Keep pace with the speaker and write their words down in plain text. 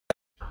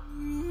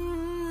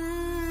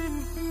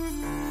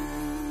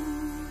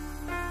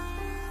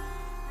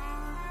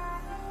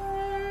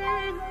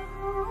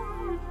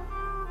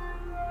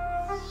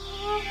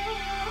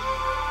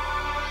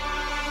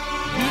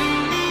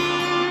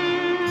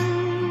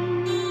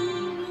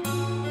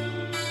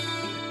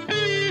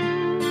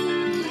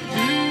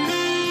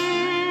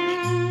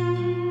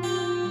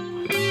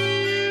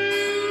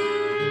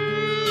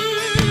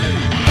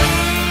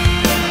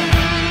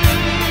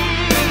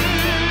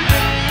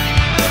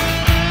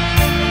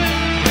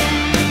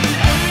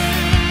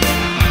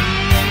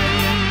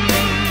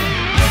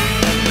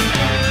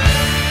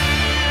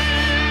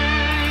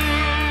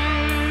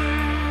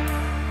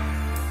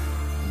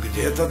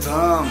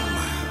там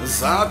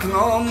за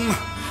окном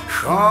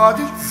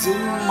ходит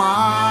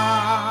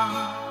зима,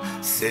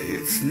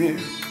 сеет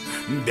снег,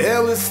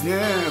 белый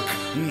снег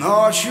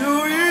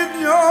ночью и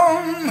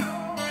днем,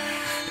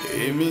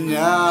 и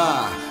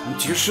меня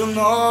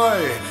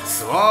тишиной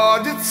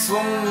сводит с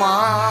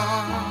ума.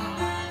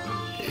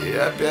 И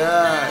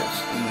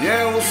опять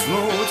не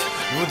уснуть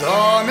в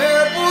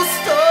доме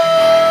пустом.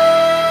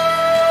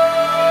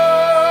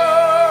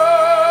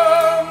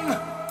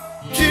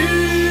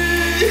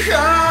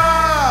 Тихо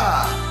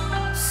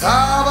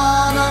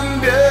саваном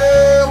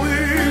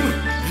белым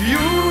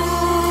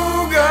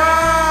вьюга,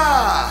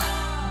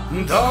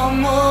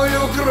 дом мой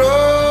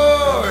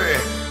укрой,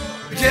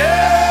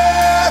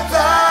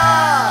 где-то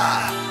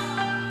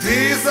ты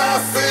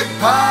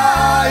засыпаешь,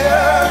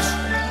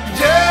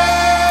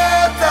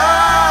 где-то,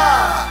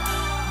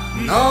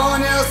 но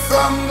не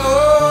со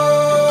мной.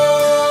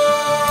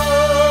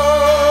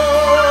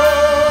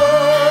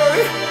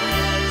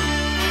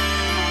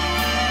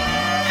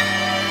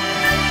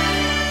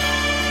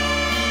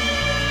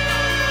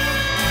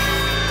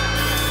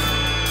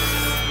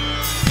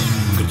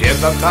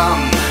 Где-то там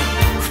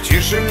в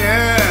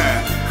тишине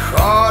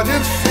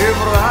ходит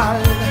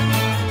февраль,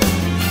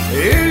 и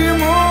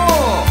ему,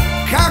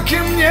 как и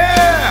мне,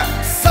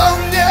 сон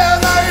не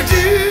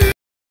найти.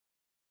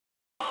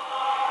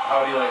 How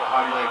do you like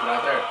it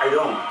out there? I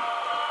don't.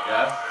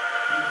 Yeah?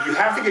 You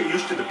have to get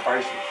used to the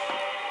prices.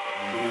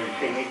 You know, you're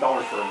paying $8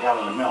 for a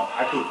gallon of milk.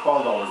 I pay $12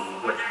 a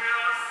week.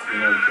 You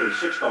know, you pay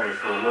 $6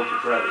 for a loaf of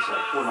bread. It's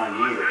like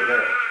 $4.98 over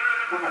there.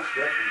 Not much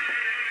different.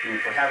 I mean,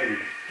 for having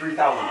 3,000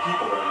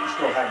 people there, you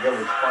still have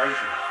village prices.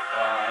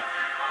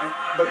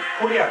 But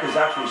Kodiak is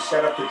actually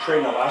set up to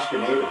train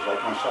Alaska natives like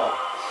myself.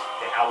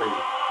 The Alley,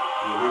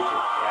 the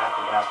Ninilchik, the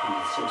Athabaskan,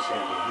 the Simpson,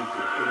 the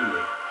Yukon,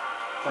 Inuit.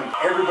 Like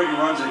everybody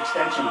runs an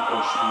extension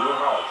course in your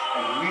house,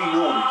 and we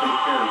know to take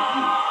care of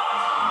you.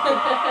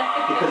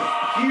 Because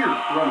here it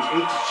runs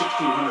 $800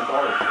 to $1,600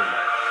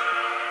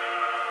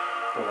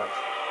 for that.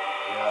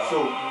 Yeah.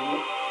 So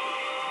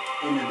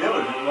in the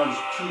village it runs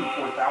 $2,000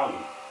 to $4,000.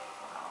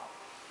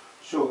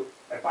 So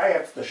if I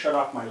have to shut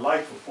off my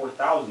light for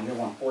 $4,000, they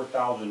want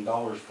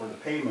 $4,000 for the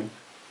payment,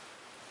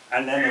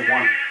 and then they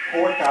want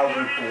 $4,000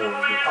 for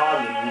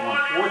deposit. They want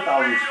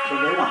 $4,000, so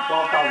they want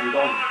 $12,000 to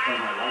pay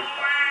my light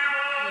back.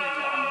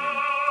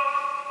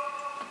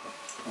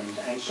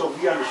 And so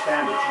we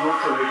understand it's your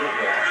turn to get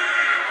gas,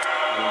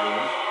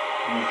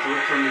 and it's your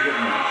turn to get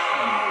mince,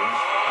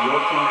 and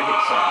your turn to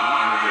get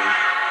salmon,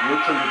 and your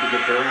turn to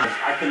get berries.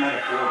 I cannot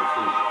afford a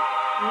freezer.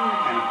 I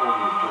can't afford a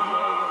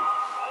refrigerator.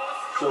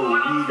 So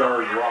we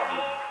are rotten.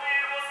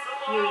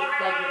 You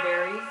like your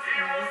berries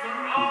and everything?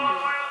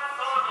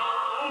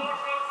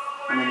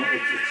 I mean,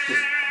 it's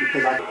just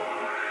because I...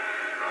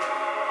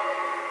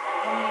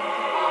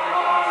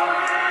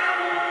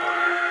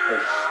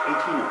 There's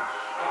 18 of us.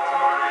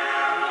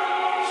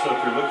 So if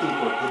you're looking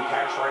for a good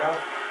tax write-off,